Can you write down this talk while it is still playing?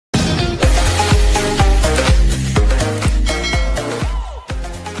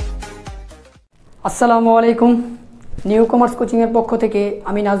আসসালামু আলাইকুম। New commerce কোচিংয়ের পক্ষ থেকে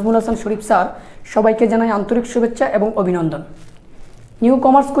আমি নাজমুল হাসান শরীফ স্যার সবাইকে জানাই আন্তরিক শুভেচ্ছা এবং অভিনন্দন। নিউ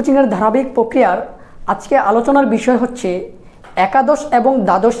কমার্স কোচিংয়ের ধারাবাহিক প্রক্রিয়ার আজকে আলোচনার বিষয় হচ্ছে একাদশ এবং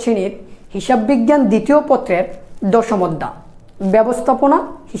দ্বাদশ শ্রেণীর হিসাব বিজ্ঞান দ্বিতীয় পত্রের দশম অধ্যায় ব্যবস্থাপনা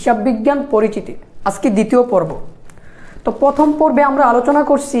হিসাব বিজ্ঞান পরিচিতি, আজকে দ্বিতীয় পর্ব। তো প্রথম পর্বে আমরা আলোচনা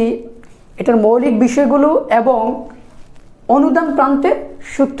করছি এটার মৌলিক বিষয়গুলো এবং অনুদান প্রান্তের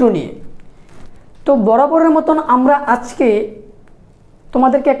সূত্র নিয়ে। তো বরাবরের মতন আমরা আজকে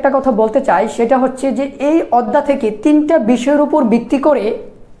তোমাদেরকে একটা কথা বলতে চাই, সেটা হচ্ছে যে এই অধ্যায় থেকে তিনটা বিষয়ের উপর ভিত্তি করে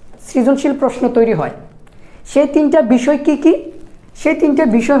সৃজনশীল প্রশ্ন তৈরি হয়। সেই তিনটা বিষয় কি কি? সেই তিনটা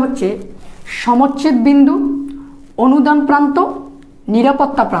বিষয় হচ্ছে সমচ্ছেদ বিন্দু, অনুদান প্রান্ত,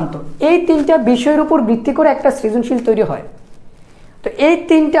 নিরাপত্তা প্রান্ত। এই তিনটা বিষয়ের উপর ভিত্তি করে একটা সৃজনশীল তৈরি হয়। তো এই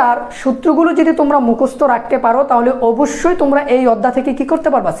তিনটার সূত্রগুলো যদি তোমরা মুখস্থ রাখতে পারো তাহলে অবশ্যই তোমরা এই অধ্যায় থেকে কি করতে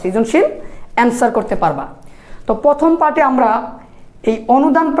পারবা? সৃজনশীল অ্যান্সার করতে পারবা। তো প্রথম পার্টে আমরা এই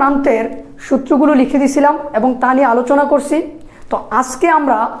অনুদান প্রান্তের সূত্রগুলো লিখে দিয়েছিলাম এবং তা নিয়ে আলোচনা করছি। তো আজকে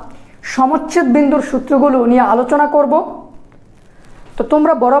আমরা সমচ্ছেদ বিন্দুর সূত্রগুলো নিয়ে আলোচনা করব। তো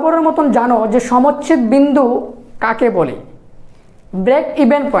তোমরা বরাবরের মতন জানো যে সমচ্ছেদ বিন্দু কাকে বলে? Break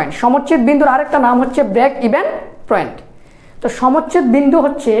even point. সমচ্ছেদ বিন্দুর আরেকটা নাম হচ্ছে ব্রেক ইভেন পয়েন্ট। তো সমচ্ছেদ বিন্দু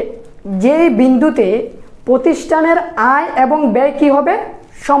হচ্ছে যে বিন্দুতে প্রতিষ্ঠানের আয় এবং ব্যয় কি হবে?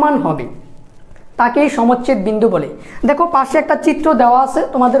 সমান হবে, তাকেই সমচ্ছেদ বিন্দু বলে। দেখো পাশে একটা চিত্র দেওয়া আছে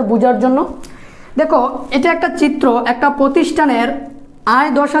তোমাদের বোঝার জন্য। দেখো এটা একটা চিত্র, একটা প্রতিষ্ঠানের আয়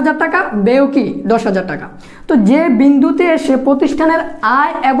 10,000 টাকা, ব্যয় কি 10,000 টাকা। তো যে বিন্দুতে এসে প্রতিষ্ঠানের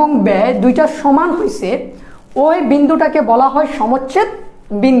আয় এবং ব্যয় দুইটা সমান হয়েছে ওই বিন্দুটাকে বলা হয় সমচ্ছেদ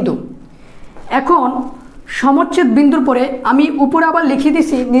বিন্দু। এখন সমচ্ছেদ বিন্দুর পরে আমি উপরে আবার লিখে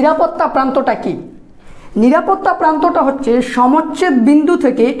দিছি নিরাপত্তা প্রান্তটা কি। নিরাপত্তা প্রান্তটা হচ্ছে সমচ্ছেদ বিন্দু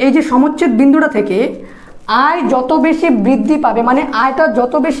থেকে, এই যে সমচ্ছেদ বিন্দুটা থেকে আয় যত বেশি বৃদ্ধি পাবে, মানে আয়টা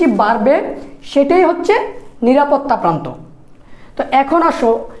যত বেশি বাড়বে, সেটাই হচ্ছে নিরাপত্তা প্রান্ত। তো এখন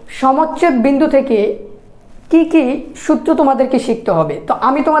আসো সমচ্ছেদ বিন্দু থেকে কি কি সূত্র তোমাদেরকে শিখতে হবে। তো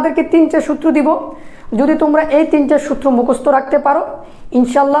আমি তোমাদেরকে তিনটে সূত্র দিব। যদি তোমরা এই তিনটে সূত্র মুখস্থ রাখতে পারো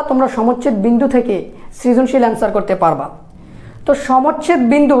ইনশাল্লাহ তোমরা সমচ্ছেদ বিন্দু থেকে সৃজনশীল অ্যান্সার করতে পারবা। তো সমচ্ছেদ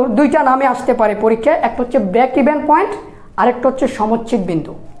বিন্দুর দুইটা নামে আসতে পারে পরীক্ষায়, একটা হচ্ছে ব্রেক ইভেন পয়েন্ট, আরেকটা হচ্ছে সমচ্ছেদ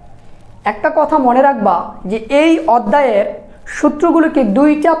বিন্দু। একটা কথা মনে রাখবা যে এই অধ্যায়ের সূত্রগুলোকে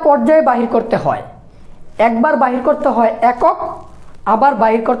দুইটা পর্যায়ে বাহির করতে হয়। একবার বাহির করতে হয় একক, আবার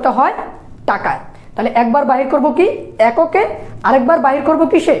বাহির করতে হয় টাকায়। তাহলে একবার বাহির করব কি এককে, আরেকবার বাহির করব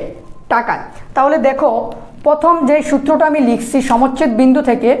কিসে? টাকায়। তাহলে দেখো প্রথম যে সূত্রটা আমি লিখছি সমচ্ছেদ বিন্দু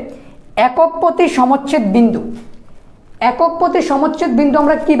থেকে, একক প্রতি সমচ্ছেদ বিন্দু। একক প্রতি সমচ্ছেদ বিন্দু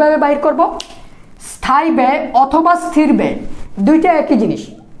আমরা কিভাবে বাহির করব? স্থায়ী ব্যয় অথবা স্থির ব্যয়, দুইটা একই জিনিস।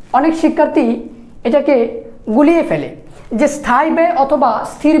 অনেক শিক্ষার্থী এটাকে গুলিয়ে ফেলে যে স্থায়ী ব্যয় অথবা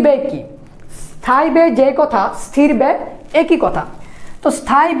স্থির ব্যয় কি। স্থায়ী ব্যয় যে কথা, স্থির ব্যয় একই কথা। তো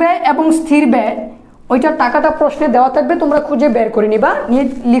স্থায়ী ব্যয় এবং স্থির ব্যয় ওইটার টাকাটা প্রশ্নে দেওয়া থাকবে, তোমরা খুঁজে বের করে নিবা। নিয়ে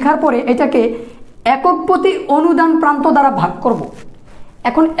লেখার পরে এটাকে একক প্রতি অনুদান প্রান্ত দ্বারা ভাগ করব।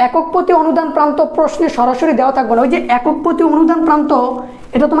 এখন একক প্রতি অনুদান প্রান্ত প্রশ্নে সরাসরি দেওয়া থাকবে না, ওই যে একক প্রতি অনুদান প্রান্ত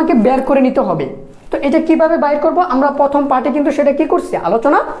এটা তোমাকে বের করে নিতে হবে। তো এটা কিভাবে বাইর করব? আমরা প্রথম পার্টে কিন্তু সেটা কি করছি,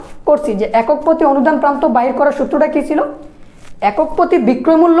 আলোচনা করছি যে একক প্রতি অনুদান প্রান্ত বাইর করার সূত্রটা কি ছিল? একক প্রতি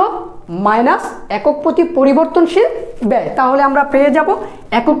বিক্রয় মূল্য মাইনাস একক প্রতি পরিবর্তনশীল ব্যয়। তাহলে আমরা পেয়ে যাব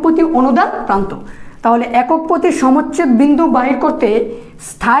একক প্রতি অনুদান প্রান্ত। তাহলে একক প্রতি সমচ্ছেদ বিন্দু বাহির করতে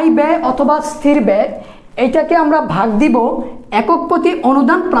স্থায়ী ব্যয় অথবা স্থির ব্যয় এইটাকে আমরা ভাগ দিব একক প্রতি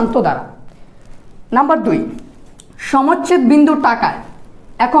অনুদান প্রান্ত দ্বারা। নাম্বার 2 সমচ্ছেদ বিন্দু টাকায়।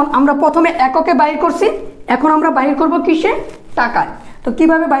 এখন আমরা প্রথমে এককে বাহির করছি, এখন আমরা বাহির করব কিসে? টাকায়। তো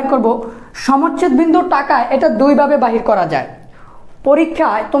কিভাবে বাহির করব? সমচ্ছেদ বিন্দু টাকায় এটা দুইভাবে বাহির করা যায়।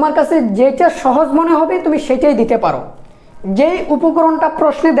 পরীক্ষায় তোমার কাছে যেটা সহজ মনে হবে তুমি সেটাই দিতে পারো। যেই উপকরণটা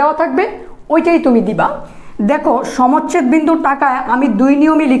প্রশ্নে দেওয়া থাকবে ওইটাই তুমি দিবা। দেখো সমচ্ছেদ বিন্দু টাকায় আমি দুই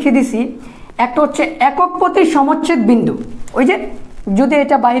নিয়মে লিখে দিছি। একটা হচ্ছে একক প্রতি সমচ্ছেদ বিন্দু, ওই যে যদি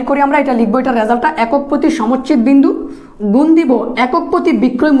এটা বাহির করি আমরা এটা লিখবো, এটা রেজাল্টটা একক প্রতি সমচ্ছেদ বিন্দু গুণ দিব একক প্রতি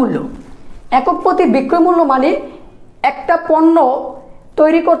বিক্রয় মূল্য। একক প্রতি বিক্রয় মূল্য মানে একটা পণ্য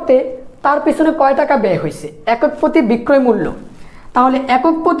তৈরি করতে তার পিছনে কয় টাকা ব্যয় হয়েছে, একক প্রতি বিক্রয় মূল্য। তাহলে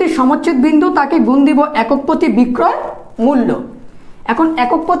একক প্রতি সমচ্ছেদ বিন্দু তাকে গুণ দিব একক প্রতি বিক্রয় মূল্য। এখন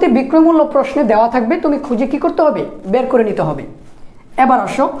একক প্রতি বিক্রয় মূল্য প্রশ্নে দেওয়া থাকবে, তুমি খুঁজে কি করতে হবে? বের করে নিতে হবে। এবার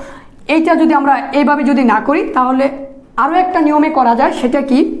আসো এইটা যদি আমরা এইভাবে যদি না করি তাহলে আরও একটা নিয়মে করা যায়, সেটা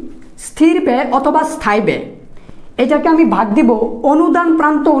কি? স্থির ব্যয় অথবা স্থায়ী ব্যয়। এটাকে আমি ভাগ দিব অনুদান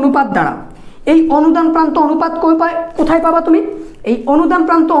প্রান্ত অনুপাত দ্বারা। এই অনুদান প্রান্ত অনুপাত কোথায় পাবা তুমি? এই অনুদান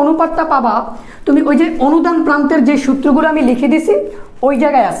প্রান্ত অনুপাতটা পাবা তুমি ওই যে অনুদান প্রান্তের যে সূত্রগুলো আমি লিখে দিছি ওই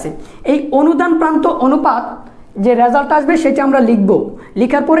জায়গায় আছে। এই অনুদান প্রান্ত অনুপাত যে রেজাল্ট আসবে সেটা আমরা লিখব,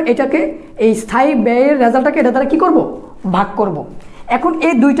 লেখার পর এটাকে এই স্থায়ী ব্যয়ের রেজাল্টটাকে এটা দ্বারা কী করব, ভাগ করব। এখন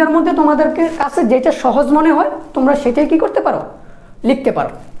এই দুইটার মধ্যে তোমাদেরকে কাছে যেটা সহজ মনে হয় তোমরা সেটাই কি করতে পারো, লিখতে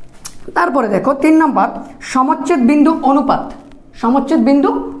পারো। তারপরে দেখো 3 নম্বর সমচ্ছেদ বিন্দু অনুপাত। সমচ্ছেদ বিন্দু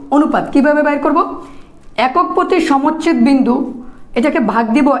অনুপাত কিভাবে বের করব, একক প্রতি সমচ্ছেদ বিন্দু এটাকে ভাগ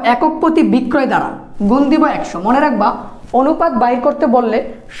দিব একক প্রতি বিক্রয় দ্বারা, গুণ দিব 100। মনে রাখবা অনুপাত বাইর করতে বললে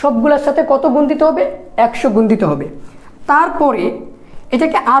সবগুলোর সাথে কত গুণ দিতে হবে, 100 গুণ দিতে হবে। তারপরে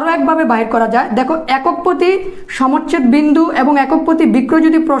এটাকে আরও একভাবে বাইর করা যায়, দেখো একক প্রতি সমচ্ছেদ বিন্দু এবং একক প্রতি বিক্রয়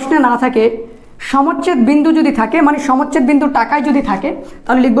যদি প্রশ্নে না থাকে, সমচ্ছেদ বিন্দু যদি থাকে মানে সমচ্ছেদ বিন্দু টাকায় যদি থাকে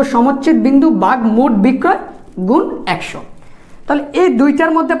তাহলে লিখবো সমচ্ছেদ বিন্দু ভাগ মোট বিক্রয় গুণ 100। তাহলে এই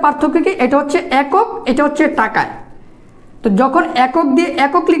দুইটার মধ্যে পার্থক্য কি, এটা হচ্ছে একক, এটা হচ্ছে টাকায়। তো যখন একক দিয়ে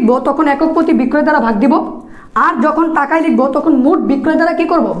একক লিখবো তখন একক প্রতি বিক্রয় দ্বারা ভাগ দিব, আর যখন টাকায় লিখবো তখন মোট বিক্রয় দ্বারা কি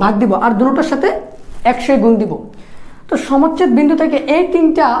করব, ভাগ দিব, আর দুটোর সাথে 100 গুণ দিব। তো সমচ্ছেদ বিন্দু থেকে এই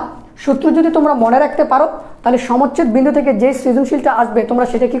 3টা সূত্র যদি তোমরা মনে রাখতে পারো তাহলে সমচ্ছেদ বিন্দু থেকে যে সৃজনশীলটা আসবে তোমরা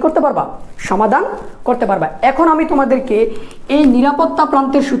সেটা কি করতে পারবা, সমাধান করতে পারবা। এখন আমি তোমাদেরকে এই নিরাপত্তা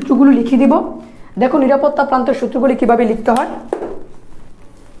প্রান্তের সূত্রগুলো লিখে দিব। দেখো নিরাপত্তা প্রান্তের সূত্রগুলি কিভাবে লিখতে হয়।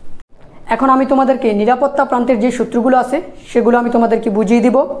 এখন আমি তোমাদেরকে নিরাপত্তা প্রান্তের যে সূত্রগুলো আছে সেগুলো আমি তোমাদেরকে বুঝিয়ে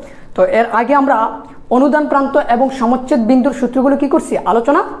দিব। তো এর আগে আমরা অনুদান প্রান্ত এবং সমচ্ছেদ বিন্দুর সূত্রগুলো কি করছি,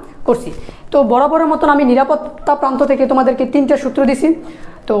 আলোচনা করছি। তো বরাবরের মতন আমি নিরাপত্তা প্রান্ত থেকে তোমাদেরকে 3টা সূত্র দিছি।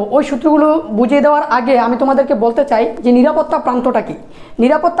 তো ওই সূত্রগুলো বুঝিয়ে দেওয়ার আগে আমি তোমাদেরকে বলতে চাই যে নিরাপত্তা প্রান্তটা কি।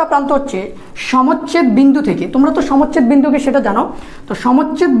 নিরাপত্তা প্রান্ত হচ্ছে সমচ্ছেদ বিন্দু থেকে, তোমরা তো সমচ্ছেদ বিন্দুকে সেটা জানো, তো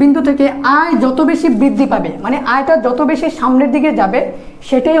সমচ্ছেদ বিন্দু থেকে আয় যত বেশি বৃদ্ধি পাবে মানে আয়টা যত বেশি সামনের দিকে যাবে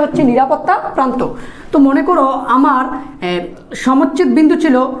সেটাই হচ্ছে নিরাপত্তা প্রান্ত। তো মনে করো আমার সমচ্ছেদ বিন্দু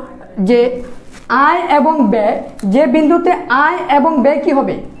ছিল যে আয় এবং ব্যয়, যে বিন্দুতে আয় এবং ব্যয় কি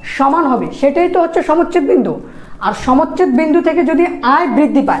হবে, সমান হবে, সেটাই তো হচ্ছে সমচ্ছেদ বিন্দু। আর সমচ্ছেদ বিন্দু থেকে যদি আয়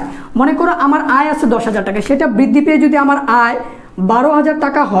বৃদ্ধি পায়, মনে করো আমার আয় আছে 10,000 টাকা, সেটা বৃদ্ধি পেয়ে যদি আমার আয় 12,000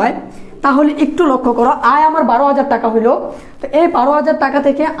 টাকা হয় তাহলে একটু লক্ষ্য করো আয় আমার 12,000 টাকা হলো, তো এই 12,000 টাকা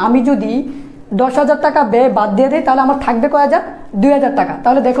থেকে আমি যদি 10,000 টাকা ব্যয় বাদ দিয়ে দিই তাহলে আমার থাকবে কয় হাজার, 2,000 টাকা।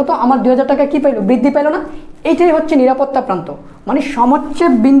 তাহলে দেখো তো আমার 2,000 টাকা কি পেলো, বৃদ্ধি পেলো না। এইটাই হচ্ছে নিরাপত্তা প্রান্ত, মানে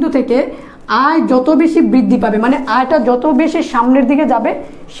সমচ্ছেদ বিন্দু থেকে আয় যত বেশি বৃদ্ধি পাবে মানে আয়টা যত বেশি সামনের দিকে যাবে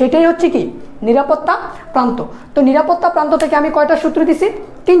সেটাই হচ্ছে কি নিরাপত্তা প্রান্ত। তো নিরাপত্তা প্রান্ত থেকে আমি কয়টা সূত্র দিছি,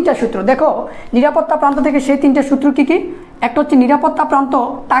 3টা সূত্র। দেখো নিরাপত্তা প্রান্ত থেকে সেই 3টা সূত্র কি কি, একটা হচ্ছে নিরাপত্তা প্রান্ত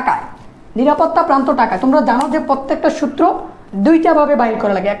টাকায়। নিরাপত্তা প্রান্ত টাকায় তোমরা জানো যে প্রত্যেকটা সূত্র 2টা ভাবে বাইর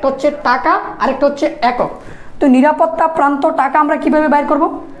করা লাগে, একটা হচ্ছে টাকা আর একটা হচ্ছে একক। তো নিরাপত্তা প্রান্ত টাকা আমরা কিভাবে বাইর করব,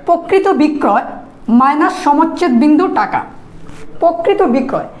 প্রকৃত বিক্রয় মাইনাস সমচ্ছেদ বিন্দু টাকা। প্রকৃত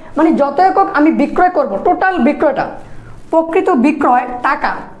বিক্রয় মানে যত একক আমি বিক্রয় করব, টোটাল বিক্রয়টা, প্রকৃত বিক্রয়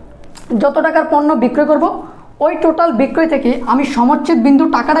টাকা, যত টাকার পণ্য বিক্রয় করব ওই টোটাল বিক্রয় থেকে আমি সমচ্ছেদ বিন্দু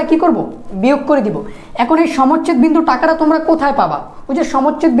টাকাটা কি করব, বিয়োগ করে দিব। এখন এই সমচ্ছেদ বিন্দু টাকাটা তোমরা কোথায় পাবা, ওই যে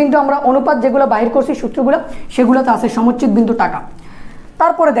সমচ্ছেদ বিন্দু আমরা অনুপাত যেগুলো বাহির করছি সূত্রগুলো সেগুলোতে আছে সমচ্ছেদ বিন্দু টাকা।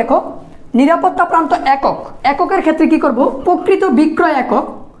 তারপরে দেখো নিরাপত্তা প্রান্ত একক, এককের ক্ষেত্রে কি করব, প্রকৃত বিক্রয় একক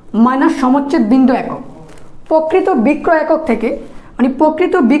মাইনাস সমচ্ছেদ বিন্দু একক। প্রকৃত বিক্রয় একক থেকে মানে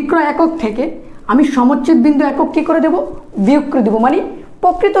প্রকৃত বিক্রয় একক থেকে আমি সমচ্ছেদ বিন্দু একক কি করে দেব, বিয়োগ করে দেবো। মানে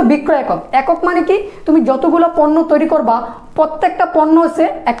প্রকৃত বিক্রয় একক, একক মানে কি, তুমি যতগুলো পণ্য তৈরি করবা প্রত্যেকটা পণ্য হচ্ছে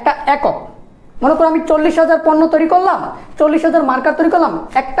একটা একক। মনে করো আমি 40,000 পণ্য তৈরি করলাম, 40,000 মার্কার তৈরি করলাম,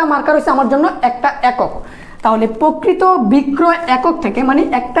 একটা মার্কার হচ্ছে আমার জন্য একটা একক। তাহলে প্রকৃত বিক্রয় একক থেকে মানে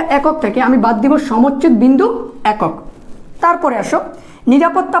একটা একক থেকে আমি বাদ দিব সমচ্ছেদ বিন্দু একক। তারপরে আসো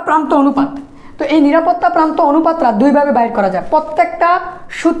নিরাপত্তা প্রান্ত অনুপাত। তো এই নিরাপত্তা প্রান্ত অনুপাতটা 2 ভাবে বাইর করা যায়। প্রত্যেকটা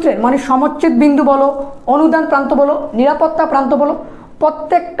সূত্রের মানে সমচ্ছেদ বিন্দু বলো, অনুদান প্রান্ত বলো, নিরাপত্তা প্রান্ত বলো,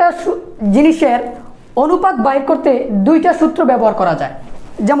 প্রত্যেকটা জিনিসের অনুপাত বাইর করতে 2টা সূত্র ব্যবহার করা যায়।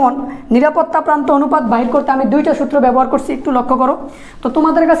 যেমন নিরাপত্তা প্রান্ত অনুপাত বাইর করতে আমি 2টা সূত্র ব্যবহার করছি, একটু লক্ষ্য করো। তো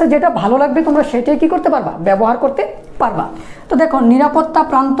তোমাদের কাছে যেটা ভালো লাগবে তোমরা সেটাই কি করতে পারবা, ব্যবহার করতে পারবা। তো দেখো নিরাপত্তা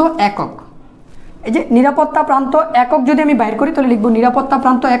প্রান্ত একক, এই যে নিরাপত্তা প্রান্ত একক যদি আমি বাইর করি তাহলে লিখবো নিরাপত্তা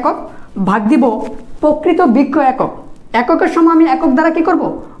প্রান্ত একক ভাগ দিব প্রকৃত বিক্রয় একক। এককের সময় আমি একক দ্বারা কি করব,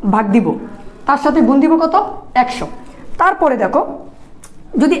 ভাগ দিব, তার সাথে গুণ দিব কত, 100। তারপরে দেখো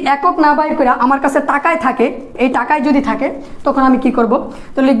যদি একক না বাইর করে আমার কাছে টাকায় থাকে, এই টাকায় যদি থাকে তখন আমি কি করব,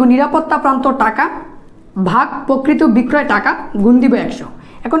 তো লিখবো নিরাপত্তা প্রান্ত টাকা ভাগ প্রকৃত বিক্রয় টাকা গুণ দিব 100।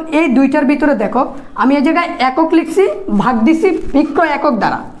 এখন এই 2টার ভিতরে দেখো আমি এই জায়গায় একক লিখছি, ভাগ দিছি বিক্রয় একক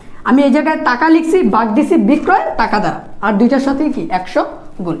দ্বারা, আমি এই জায়গায় টাকা লিখছি, ভাগ দিছি বিক্রয় টাকা দ্বারা, আর 2টার সাথে কি 100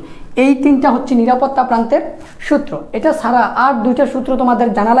 গুণ। এই তিনটা হচ্ছে নিরাপত্তা প্রান্তের সূত্র। এটা ছাড়া আর দুইটা সূত্র তোমাদের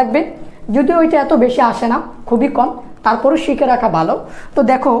জানা লাগবে, যদিও ওইটা এত বেশি আসে না, খুবই কম, তারপরও শিখে রাখা ভালো। তো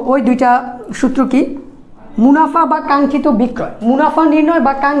দেখো ওই দুইটা সূত্র কি? মুনাফা বা কাঙ্ক্ষিত বিক্রয়, মুনাফা নির্ণয়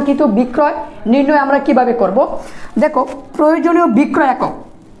বা কাঙ্ক্ষিত বিক্রয় নির্ণয় আমরা কিভাবে করব? দেখো প্রয়োজনীয় বিক্রয় একক,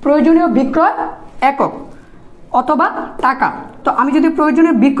 প্রয়োজনীয় বিক্রয় একক অথবা টাকা। তো আমি যদি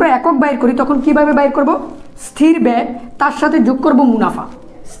প্রয়োজনীয় বিক্রয় একক বাইর করি তখন কিভাবে বাইর করব? স্থির ব্যয় তার সাথে যোগ করব মুনাফা,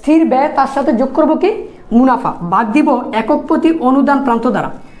 স্থির ব্যয় তার সাথে যোগ করব কি? মুনাফা, ভাগ দিব একক প্রতি অনুদান প্রান্ত দ্বারা।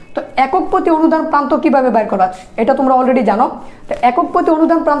 তো একক প্রতি অনুদান প্রান্ত কিভাবে বাইর করবা এটা তোমরা অলরেডি জানো। তো একক প্রতি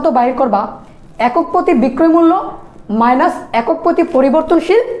অনুদান প্রান্ত বাইর করবা একক প্রতি বিক্রয় মূল্য মাইনাস একক প্রতি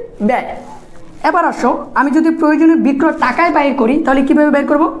পরিবর্তনশীল ব্যয়। এবার আসো আমি যদি প্রয়োজনীয় বিক্রয় টাকায় বাইর করি তাহলে কিভাবে বাইর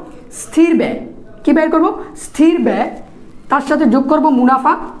করব? স্থির ব্যয়, কি বাইর করব? স্থির ব্যয় তার সাথে যোগ করব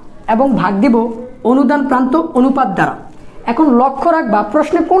মুনাফা এবং ভাগ দিব অনুদান প্রান্ত অনুপাত দ্বারা। এখন লক্ষ্য রাখবা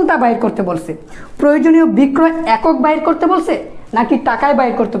প্রশ্নে কোনটা বাইর করতে বলছে, প্রয়োজনীয় বিক্রয় একক বাইর করতে বলছে নাকি টাকায়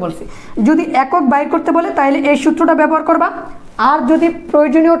বাইর করতে বলছে। যদি একক বাইর করতে বলে তাহলে এই সূত্রটা ব্যবহার করবা, আর যদি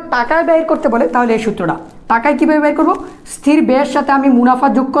প্রয়োজনীয় টাকায় ব্যয় করতে বলে তাহলে এই সূত্রটা। টাকায় কীভাবে ব্যয় করব? স্থির ব্যয়ের সাথে আমি মুনাফা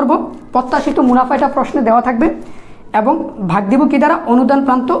যোগ করব, প্রত্যাশিত মুনাফা এটা প্রশ্নে দেওয়া থাকবে, এবং ভাগ দিব কি দ্বারা? অনুদান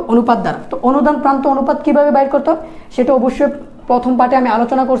প্রান্ত অনুপাত দ্বারা। তো অনুদান প্রান্ত অনুপাত কিভাবে বাইর করতে হয় সেটা অবশ্যই প্রথম পার্টে আমি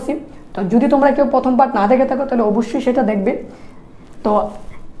আলোচনা করছি। তো যদি তোমরা কেউ প্রথম পার্ট না দেখে থাকো তাহলে অবশ্যই সেটা দেখবে। তো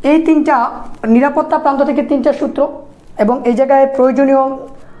এই তিনটা নিরাপত্তা প্রান্ত থেকে তিনটা সূত্র, এবং এই জায়গায় প্রয়োজনীয়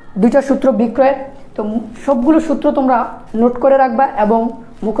দুইটা সূত্র বিক্রয়ের। তো সবগুলো সূত্র তোমরা নোট করে রাখবা এবং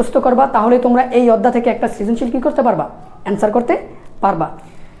মুখস্থ করবা, তাহলে তোমরা এই অধ্যায় থেকে একটা সৃজনশীল কী করতে পারবা? অ্যান্সার করতে পারবা।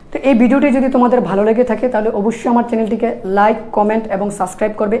 তো এই ভিডিওটি যদি তোমাদের ভালো লেগে থাকে তাহলে অবশ্যই আমার চ্যানেলটিকে লাইক, কমেন্ট এবং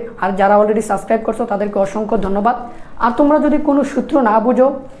সাবস্ক্রাইব করবে। আর যারা অলরেডি সাবস্ক্রাইব করছো তাদেরকে অসংখ্য ধন্যবাদ। আর তোমরা যদি কোনো সূত্র না বুঝো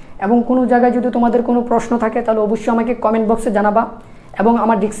এবং কোনো জায়গায় যদি তোমাদের কোনো প্রশ্ন থাকে তাহলে অবশ্যই আমাকে কমেন্ট বক্সে জানাবা, এবং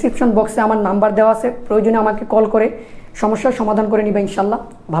আমার ডিসক্রিপশন বক্সে আমার নাম্বার দেওয়া আছে, প্রয়োজনে আমাকে কল করে সমস্যার সমাধান করে নিবে ইনশাল্লাহ।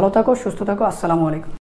 ভালো থাকো, সুস্থ থাকো, আসসালামু আলাইকুম।